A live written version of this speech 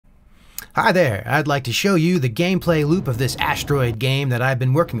Hi there, I'd like to show you the gameplay loop of this Asteroid game that I've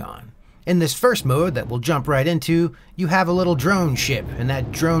been working on. In this first mode that we'll jump right into, you have a little drone ship, and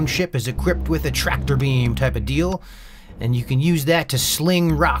that drone ship is equipped with a tractor beam type of deal, and you can use that to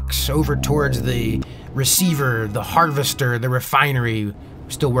sling rocks over towards the receiver, the harvester, the refinery. We're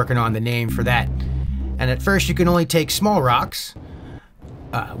still working on the name for that. And at first you can only take small rocks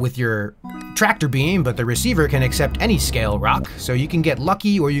with your tractor beam, but the receiver can accept any scale rock, so you can get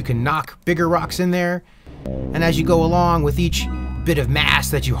lucky or you can knock bigger rocks in there. And as you go along with each bit of mass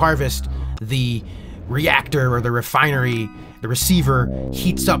that you harvest, the reactor or the refinery, the receiver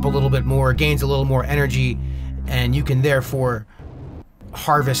heats up a little bit more, gains a little more energy, and you can therefore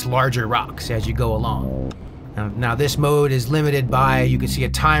harvest larger rocks as you go along. Now this mode is limited by, you can see a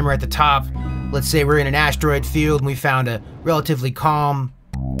timer at the top. Let's say we're in an asteroid field and we found a relatively calm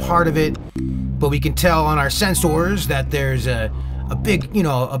part of it, but we can tell on our sensors that there's a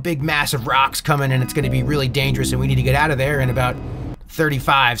big mass of rocks coming and it's going to be really dangerous and we need to get out of there in about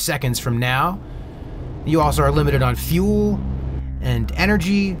 35 seconds from now. You also are limited on fuel and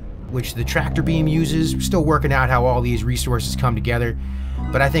energy, which the tractor beam uses. We're still working out how all these resources come together,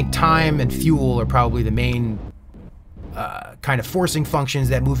 but I think time and fuel are probably the main kind of forcing functions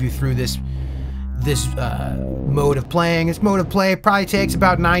that move you through this mode of playing. This mode of play probably takes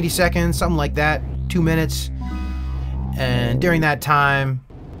about 90 seconds, something like that, 2 minutes. And during that time,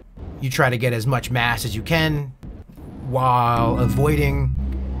 you try to get as much mass as you can while avoiding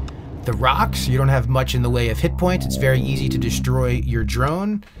the rocks. You don't have much in the way of hit points. It's very easy to destroy your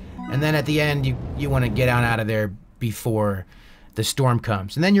drone. And then at the end, you want to get out of there before the storm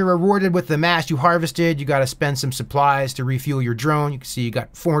comes. And then you're rewarded with the mass you harvested. You got to spend some supplies to refuel your drone. You can see you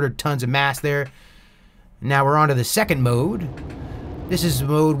got 400 tons of mass there. Now we're on to the second mode. This is a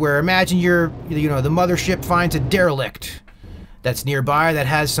mode where, imagine the mothership finds a derelict that's nearby that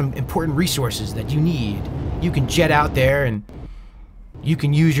has some important resources that you need. You can jet out there and you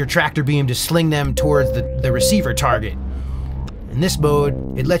can use your tractor beam to sling them towards the receiver target. In this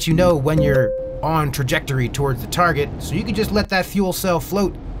mode, it lets you know when you're on trajectory towards the target, so you can just let that fuel cell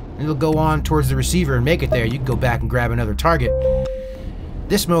float and it'll go on towards the receiver and make it there. You can go back and grab another target.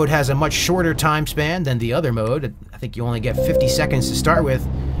 This mode has a much shorter time span than the other mode. I think you only get 50 seconds to start with,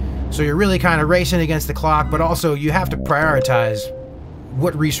 so you're really kind of racing against the clock, but also you have to prioritize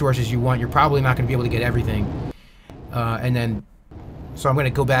what resources you want. You're probably not going to be able to get everything. So I'm going to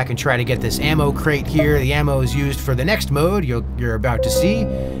go back and try to get this ammo crate here. The ammo is used for the next mode you're about to see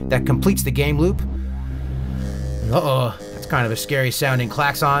that completes the game loop. Uh-oh, that's kind of a scary sounding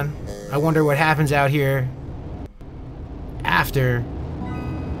klaxon. I wonder what happens out here after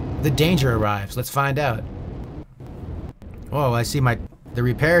the danger arrives. Let's find out. Oh, I see the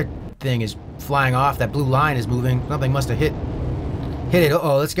repair thing is flying off. That blue line is moving. Something must have hit it.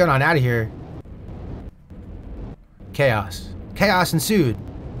 Uh-oh, let's get on out of here. Chaos ensued.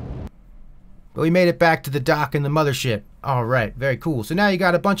 But we made it back to the dock and the mothership. Alright, very cool. So now you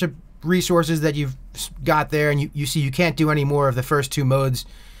got a bunch of resources that you've got there, and you see you can't do any more of the first two modes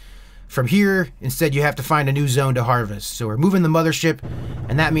from here. Instead, you have to find a new zone to harvest. So we're moving the mothership,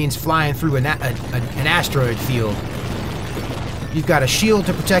 and that means flying through an asteroid field. You've got a shield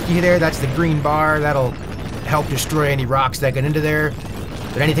to protect you there. That's the green bar. That'll help destroy any rocks that get into there.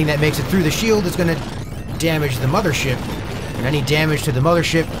 But anything that makes it through the shield is going to damage the mothership. And any damage to the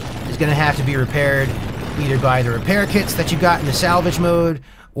mothership is going to have to be repaired either by the repair kits that you got in the salvage mode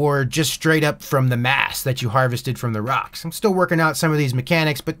or just straight up from the mass that you harvested from the rocks. I'm still working out some of these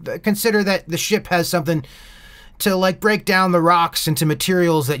mechanics, but consider that the ship has something to like break down the rocks into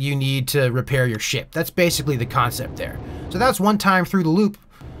materials that you need to repair your ship. That's basically the concept there. So that's one time through the loop.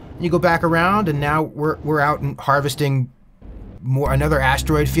 You go back around and now we're out and harvesting another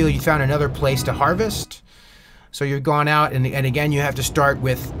asteroid field. You found another place to harvest. So you've gone out and again you have to start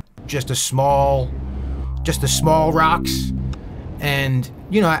with just the small rocks. And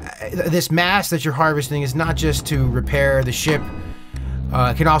this mass that you're harvesting is not just to repair the ship.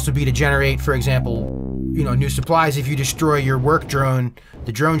 It can also be to generate, for example, new supplies. If you destroy your work drone,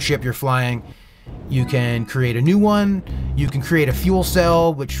 the drone ship you're flying, you can create a new one. You can create a fuel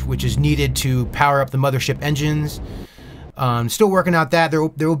cell, which is needed to power up the mothership engines. Still working out that. There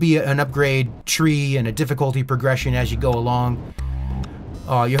will be an upgrade tree and a difficulty progression as you go along.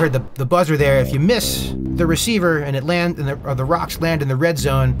 You heard the buzzer there. If you miss the receiver and the rocks land in the red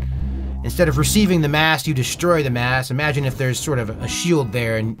zone, instead of receiving the mass, you destroy the mass. Imagine if there's sort of a shield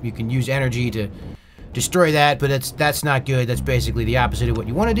there and you can use energy to destroy that, but that's not good. That's basically the opposite of what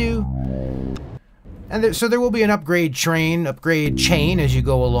you want to do. And so there will be an upgrade chain as you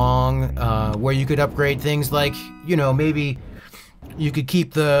go along, where you could upgrade things like, maybe you could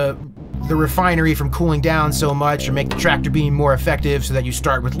keep the the refinery from cooling down so much, or make the tractor beam more effective so that you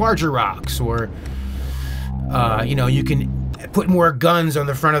start with larger rocks, or you know, you can put more guns on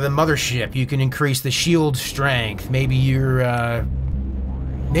the front of the mothership. You can increase the shield strength. Maybe you're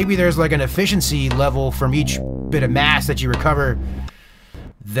maybe there's like an efficiency level from each bit of mass that you recover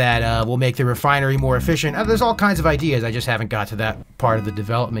that will make the refinery more efficient. There's all kinds of ideas. I just haven't got to that part of the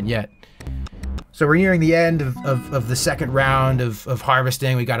development yet. So we're nearing the end of the second round of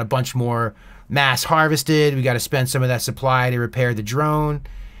harvesting. We got a bunch more mass harvested. We got to spend some of that supply to repair the drone.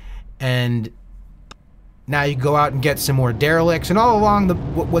 And now you go out and get some more derelicts. And all along,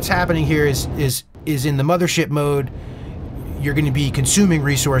 what's happening here is in the mothership mode, you're going to be consuming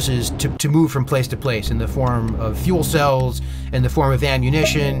resources to move from place to place in the form of fuel cells, in the form of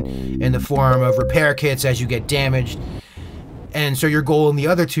ammunition, in the form of repair kits as you get damaged. And so your goal in the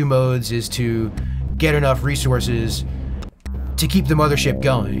other two modes is to get enough resources to keep the mothership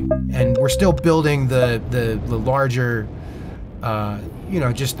going. And we're still building the larger, you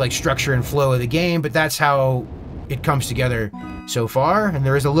know, just like structure and flow of the game, but that's how it comes together so far. And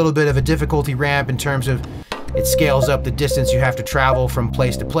there is a little bit of a difficulty ramp in terms of it scales up the distance you have to travel from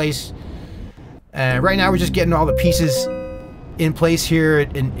place to place. Right now we're just getting all the pieces in place here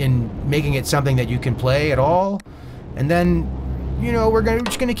and making it something that you can play at all. And then, you know, we're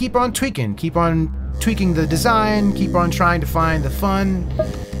just gonna keep on tweaking the design, keep on trying to find the fun,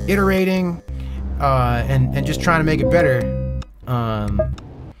 iterating, and just trying to make it better. I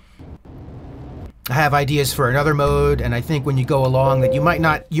have ideas for another mode, and I think when you go along that you might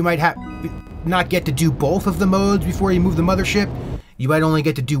not get to do both of the modes before you move the mothership. You might only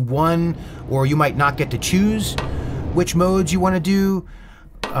get to do one, or you might not get to choose which modes you want to do.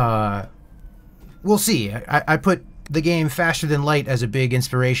 We'll see. I put the game Faster Than Light as a big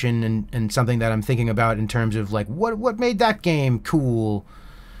inspiration and something that I'm thinking about in terms of like what made that game cool,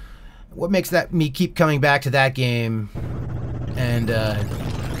 what makes me keep coming back to that game. And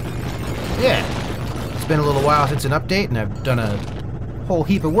yeah, it's been a little while since an update, and I've done a whole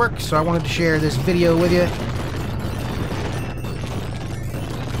heap of work, so I wanted to share this video with you.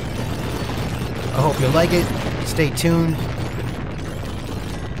 I hope you like it. Stay tuned.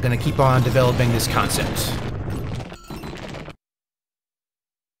 I'm gonna keep on developing this concept.